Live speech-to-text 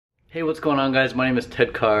Hey, what's going on, guys? My name is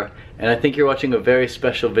Ted Carr, and I think you're watching a very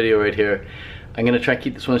special video right here. I'm gonna try and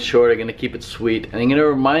keep this one short, I'm gonna keep it sweet, and I'm gonna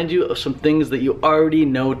remind you of some things that you already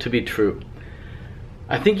know to be true.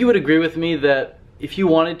 I think you would agree with me that if you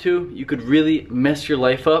wanted to, you could really mess your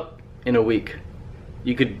life up in a week.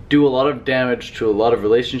 You could do a lot of damage to a lot of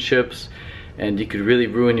relationships, and you could really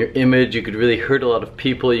ruin your image, you could really hurt a lot of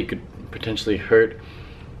people, you could potentially hurt,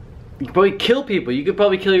 you could probably kill people, you could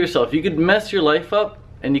probably kill yourself. You could mess your life up,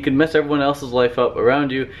 and you can mess everyone else's life up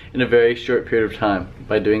around you in a very short period of time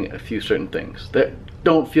by doing a few certain things that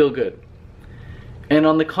don't feel good. And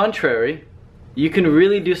on the contrary, you can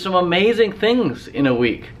really do some amazing things in a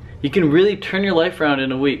week. You can really turn your life around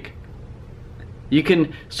in a week. You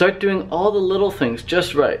can start doing all the little things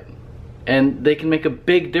just right, and they can make a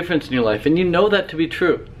big difference in your life, and you know that to be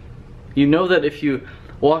true. You know that if you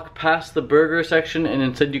walk past the burger section and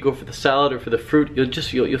instead you go for the salad or for the fruit,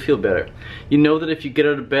 you'll feel better. You know that if you get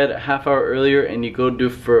out of bed a half hour earlier and you go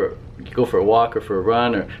for a walk or for a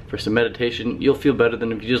run or for some meditation, you'll feel better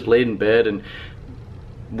than if you just laid in bed and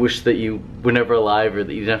wish that you were never alive or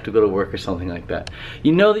that you didn't have to go to work or something like that.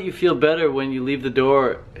 You know that you feel better when you leave the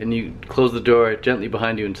door and you close the door gently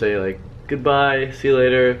behind you and say, like, goodbye, see you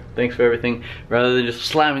later, thanks for everything, rather than just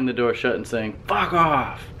slamming the door shut and saying, fuck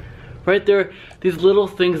off. Right? There are these little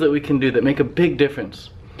things that we can do that make a big difference.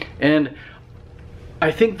 And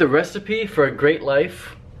I think the recipe for a great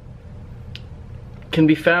life can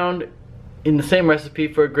be found in the same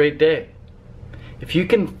recipe for a great day. If you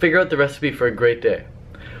can figure out the recipe for a great day,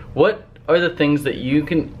 what are the things that you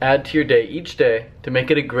can add to your day each day to make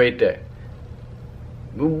it a great day?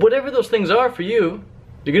 Whatever those things are for you,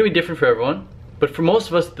 they're going to be different for everyone. But for most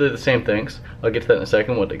of us, they're the same things. I'll get to that in a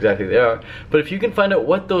second, what exactly they are. But if you can find out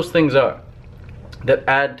what those things are that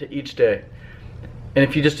add to each day, and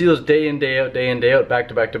if you just do those day in, day out, back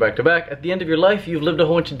to back to back to back, at the end of your life, you've lived a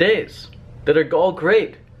whole bunch of days that are all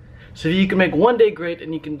great. So if you can make one day great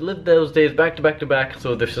and you can live those days back to back to back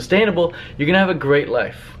so they're sustainable, you're gonna have a great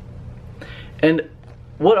life. And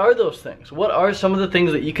what are those things? What are some of the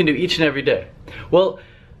things that you can do each and every day? Well,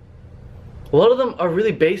 a lot of them are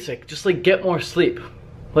really basic, just like get more sleep.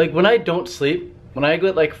 Like when I don't sleep, when I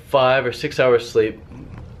get like 5 or 6 hours sleep,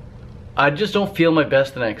 I just don't feel my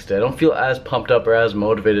best the next day. I don't feel as pumped up or as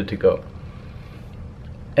motivated to go.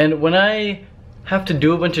 And when I have to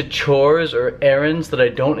do a bunch of chores or errands that I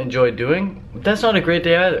don't enjoy doing, that's not a great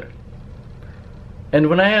day either. And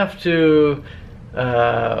when I have to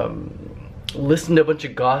listen to a bunch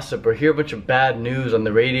of gossip or hear a bunch of bad news on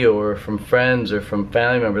the radio or from friends or from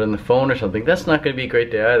family members on the phone or something, that's not going to be a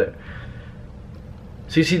great day either.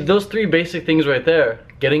 So you see, those 3 basic things right there,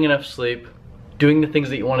 getting enough sleep, doing the things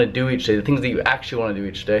that you want to do each day, the things that you actually want to do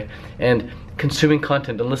each day, and consuming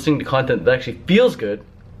content and listening to content that actually feels good,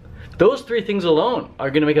 those 3 things alone are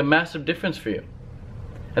going to make a massive difference for you.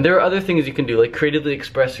 And there are other things you can do, like creatively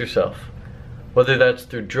express yourself. Whether that's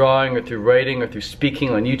through drawing or through writing or through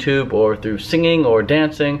speaking on YouTube or through singing or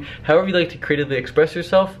dancing, however you like to creatively express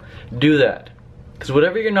yourself, do that. Because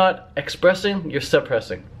whatever you're not expressing, you're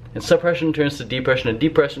suppressing. And suppression turns to depression, and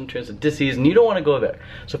depression turns to disease, and you don't want to go there.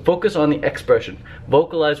 So focus on the expression.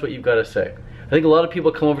 Vocalize what you've got to say. I think a lot of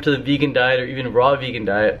people come over to the vegan diet or even raw vegan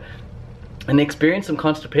diet, and they experience some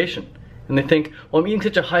constipation. And they think, well, I'm eating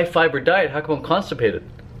such a high fiber diet, how come I'm constipated?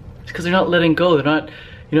 It's because they're not letting go,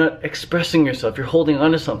 you're not expressing yourself, you're holding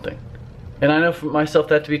on to something. And I know for myself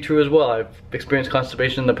that to be true as well. I've experienced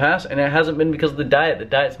constipation in the past, and it hasn't been because of the diet. The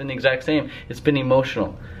diet's been the exact same. It's been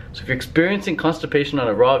emotional. So if you're experiencing constipation on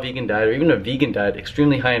a raw vegan diet or even a vegan diet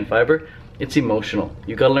extremely high in fiber, it's emotional.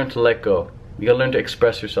 You gotta learn to let go. You gotta learn to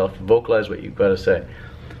express yourself, vocalize what you've gotta say.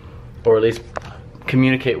 Or at least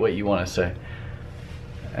communicate what you wanna say.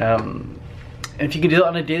 And if you can do that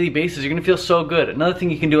on a daily basis, you're gonna feel so good. Another thing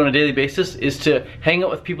you can do on a daily basis is to hang out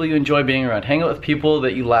with people you enjoy being around. Hang out with people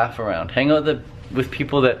that you laugh around. Hang out with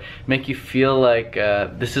people that make you feel like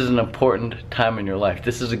this is an important time in your life.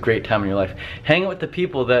 This is a great time in your life. Hang out with the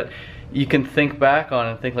people that you can think back on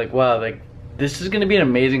and think like, wow, like this is gonna be an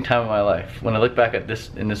amazing time in my life. When I look back at this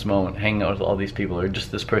in this moment, hanging out with all these people, or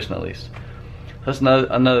just this person at least. That's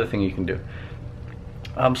another thing you can do.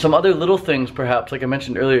 Some other little things, perhaps, like I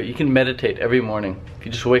mentioned earlier, you can meditate every morning. If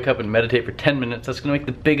you just wake up and meditate for 10 minutes, that's going to make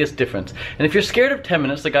the biggest difference. And if you're scared of 10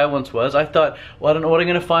 minutes, like I once was, I thought, well, I don't know what I'm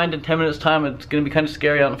going to find in 10 minutes time. It's going to be kind of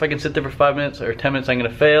scary. I don't know if I can sit there for 5 minutes or 10 minutes, I'm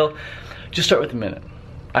going to fail. Just start with a minute.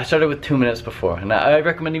 I started with 2 minutes before, and I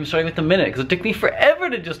recommend even starting with a minute, because it took me forever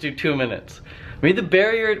to just do 2 minutes. Maybe the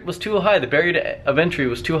barrier was too high. The barrier of entry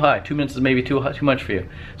was too high. 2 minutes is maybe too much for you.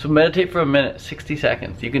 So meditate for a minute, 60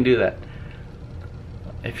 seconds. You can do that.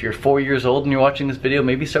 If you're 4 years old and you're watching this video,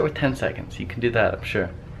 maybe start with 10 seconds. You can do that, I'm sure.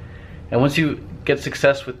 And once you get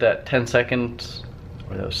success with that 10 seconds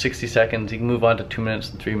or those 60 seconds, you can move on to 2 minutes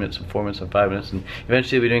and 3 minutes and 4 minutes and 5 minutes, and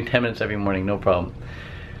eventually you'll be doing 10 minutes every morning, no problem.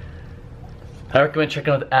 I recommend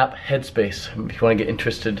checking out the app Headspace if you want to get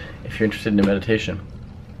interested, if you're interested in meditation.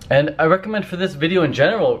 And I recommend for this video in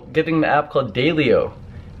general, getting the app called Dailyo.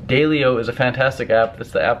 Dailyo is a fantastic app.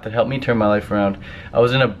 That's the app that helped me turn my life around. I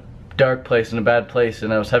was in a dark place, in a bad place,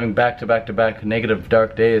 and I was having back-to-back negative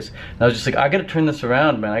dark days. And I was just like, I gotta turn this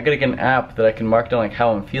around, man. I gotta get an app that I can mark down like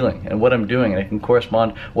how I'm feeling and what I'm doing, and I can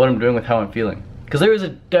correspond what I'm doing with how I'm feeling. Because there is a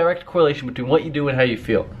direct correlation between what you do and how you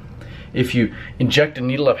feel. If you inject a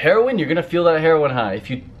needle of heroin, you're gonna feel that heroin high. If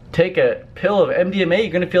you take a pill of MDMA,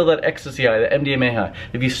 you're gonna feel that ecstasy high, that MDMA high.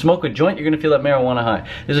 If you smoke a joint, you're gonna feel that marijuana high.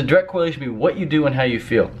 There's a direct correlation between what you do and how you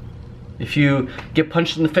feel. If you get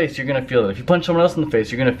punched in the face, you're gonna feel that. If you punch someone else in the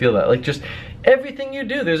face, you're gonna feel that. Like, just everything you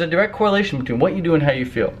do, there's a direct correlation between what you do and how you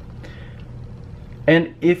feel.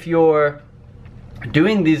 And if you're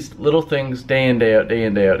doing these little things day in, day out, day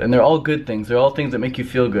in, day out, and they're all good things, they're all things that make you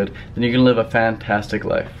feel good, then you're gonna live a fantastic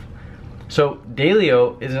life. So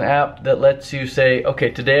Dailyo is an app that lets you say,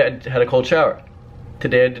 okay, today I had a cold shower.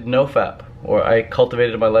 Today I did no FAP, or I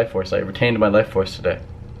cultivated my life force, I retained my life force today.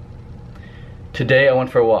 Today I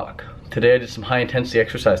went for a walk. Today I did some high intensity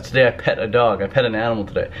exercise. Today I pet a dog, I pet an animal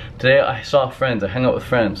today. Today I saw friends, I hung out with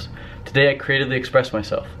friends. Today I creatively expressed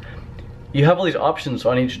myself. You have all these options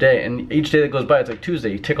on each day, and each day that goes by, it's like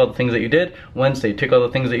Tuesday, you tick all the things that you did. Wednesday, you tick all the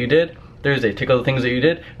things that you did. Thursday, tick all the things that you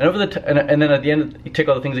did, and over the and then at the end, you tick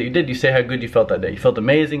all the things that you did. You say how good you felt that day. You felt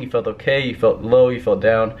amazing. You felt okay. You felt low. You felt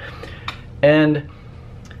down, and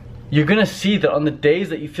you're gonna see that on the days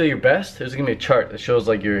that you feel your best, there's gonna be a chart that shows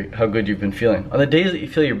like how good you've been feeling. On the days that you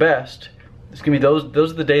feel your best, it's gonna be those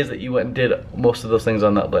are the days that you went and did most of those things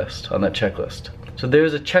on that list, on that checklist. So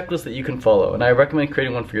there's a checklist that you can follow, and I recommend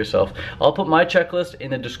creating one for yourself. I'll put my checklist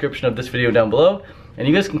in the description of this video down below, and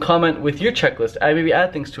you guys can comment with your checklist. I maybe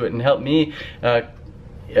add things to it and help me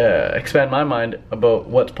expand my mind about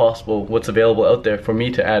what's possible, what's available out there for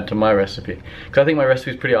me to add to my recipe. Because I think my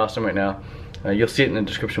recipe is pretty awesome right now. You'll see it in the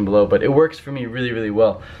description below, but it works for me really, really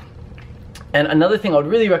well. And another thing I would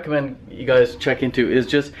really recommend you guys check into is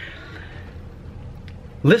just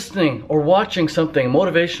listening or watching something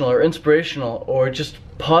motivational or inspirational or just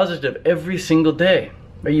positive every single day.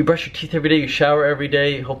 You brush your teeth every day, you shower every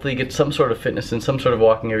day, hopefully you get some sort of fitness and some sort of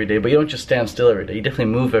walking every day, but you don't just stand still every day. You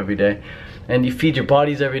definitely move every day. And you feed your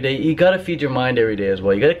bodies every day. You gotta feed your mind every day as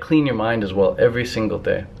well. You gotta clean your mind as well every single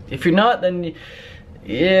day. If you're not, then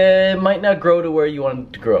it might not grow to where you want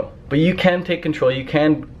it to grow. But you can take control, you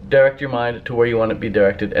can direct your mind to where you want it to be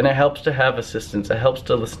directed, and it helps to have assistance. It helps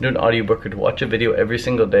to listen to an audiobook or to watch a video every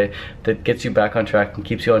single day that gets you back on track and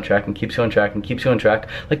keeps you on track and keeps you on track and keeps you on track,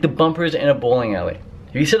 like the bumpers in a bowling alley.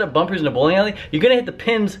 If you set up bumpers in a bowling alley, you're gonna hit the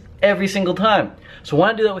pins every single time. So why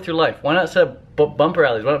not do that with your life? Why not set up bumper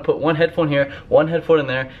alleys? Why not put one headphone here, one headphone in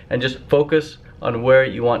there, and just focus on where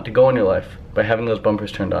you want to go in your life by having those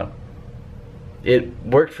bumpers turned on? It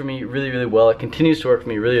worked for me really, really well. It continues to work for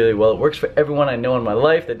me really, really well. It works for everyone I know in my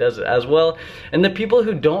life that does it as well. And the people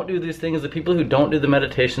who don't do these things, the people who don't do the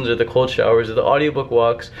meditations or the cold showers or the audiobook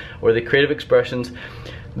walks or the creative expressions,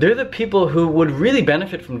 they're the people who would really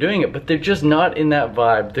benefit from doing it, but they're just not in that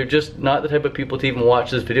vibe. They're just not the type of people to even watch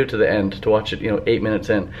this video to the end, to watch it, 8 minutes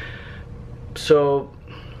in. So,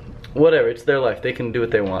 whatever, it's their life. They can do what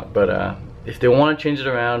they want. But if they want to change it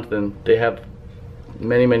around, then they have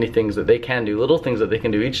many, many things that they can do, little things that they can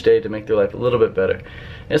do each day to make their life a little bit better.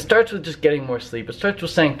 And it starts with just getting more sleep. It starts with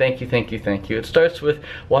saying thank you, thank you, thank you. It starts with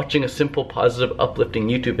watching a simple, positive, uplifting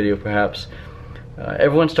YouTube video, perhaps.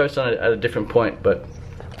 Everyone starts at a different point, but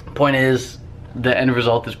the point is, the end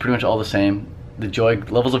result is pretty much all the same. The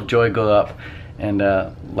levels of joy go up, and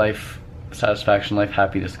life satisfaction, life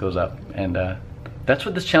happiness goes up. And that's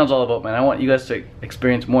what this channel is all about, man. I want you guys to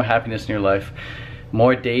experience more happiness in your life,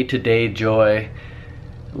 more day-to-day joy,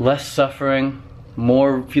 less suffering,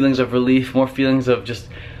 more feelings of relief, more feelings of just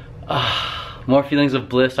more feelings of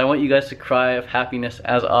bliss. I want you guys to cry of happiness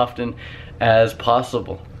as often as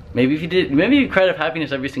possible. Maybe if you cried of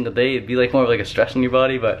happiness every single day, it'd be like more of like a stress in your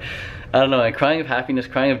body, but I don't know, like crying of happiness,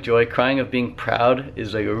 crying of joy, crying of being proud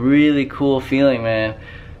is like a really cool feeling, man.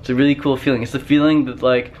 It's a really cool feeling. It's the feeling that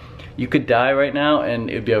like you could die right now and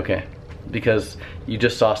it'd be okay, because you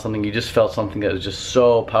just saw something, you just felt something that was just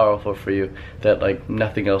so powerful for you that like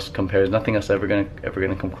nothing else compares, nothing else ever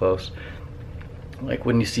gonna come close. Like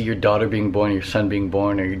when you see your daughter being born, your son being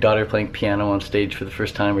born, or your daughter playing piano on stage for the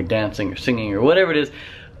first time, or dancing or singing or whatever it is,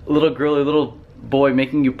 a little girl or little boy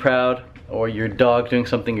making you proud, or your dog doing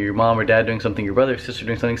something, or your mom or dad doing something, your brother or sister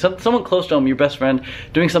doing something, someone close to home, your best friend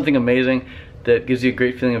doing something amazing. that gives you a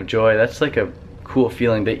great feeling of joy, that's like a cool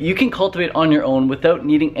feeling that you can cultivate on your own without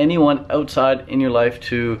needing anyone outside in your life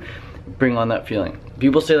to bring on that feeling.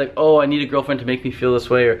 People say like, oh, I need a girlfriend to make me feel this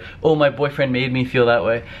way, or oh, my boyfriend made me feel that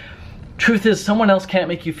way. Truth is, someone else can't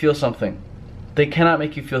make you feel something. They cannot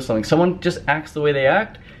make you feel something. Someone just acts the way they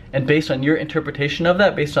act, and based on your interpretation of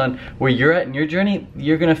that, based on where you're at in your journey,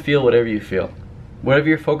 you're gonna feel whatever you feel. Whatever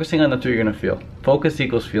you're focusing on, that's what you're gonna feel. Focus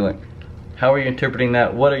equals feeling. How are you interpreting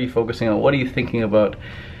that? What are you focusing on? What are you thinking about?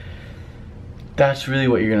 That's really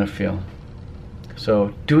what you're gonna feel.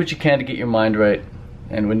 So do what you can to get your mind right,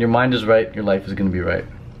 and when your mind is right, your life is gonna be right.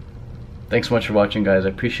 Thanks so much for watching, guys. I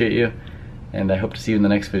appreciate you, and I hope to see you in the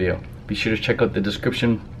next video. Be sure to check out the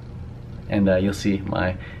description, and you'll see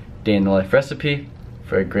my day in the life recipe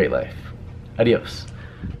for a great life. Adios.